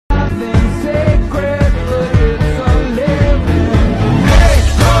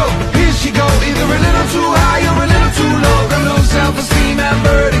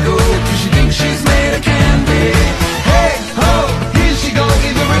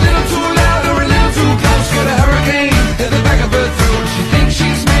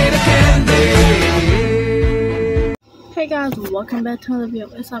guys, welcome back to another video.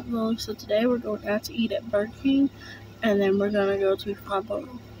 It's up vlog. So today we're going out to eat at Burger King, and then we're gonna go to Five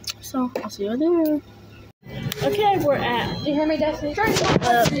Below. So I'll see you there. Okay, we're at. Do you hear me, Destiny? I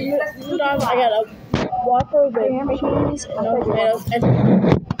got a Whopper with cheese and no tomatoes.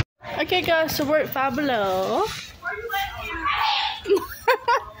 Okay, guys, so we're at Five Below.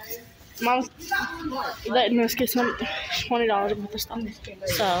 Mom's letting us get some $20 worth of stuff.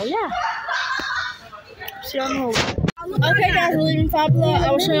 So yeah. See y'all in. Okay, guys, we're leaving Five Below.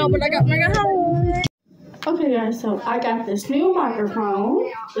 I will show y'all what I got when I got home. Okay, guys, so I got this new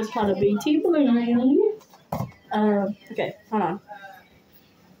microphone. It's called a BT Balloon. Okay, hold on.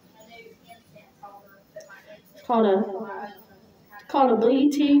 It's called a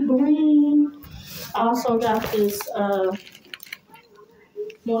BT Balloon. I also got this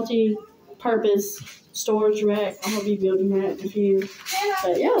multi-purpose storage rack. I'm gonna be building that with you.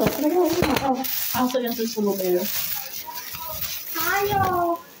 But yeah, that's what I got. Oh, I also got this little bear. Hi,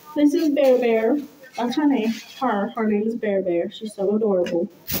 y'all. This is Bear. That's her name. Her name is Bear. She's so adorable.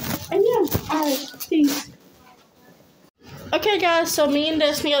 And yeah, alright, peace. Okay, guys, so me and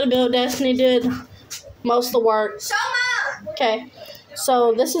Destiny got to build. Destiny did most of the work. Okay,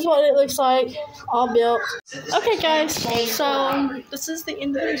 so this is what it looks like, all built. Okay, guys, so this is the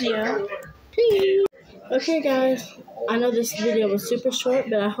end of the video. Peace. Okay, guys, I know this video was super short,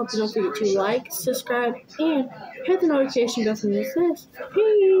 but I hope you don't forget to like, subscribe, and hit the notification bell to miss this.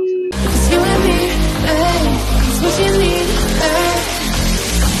 Peace.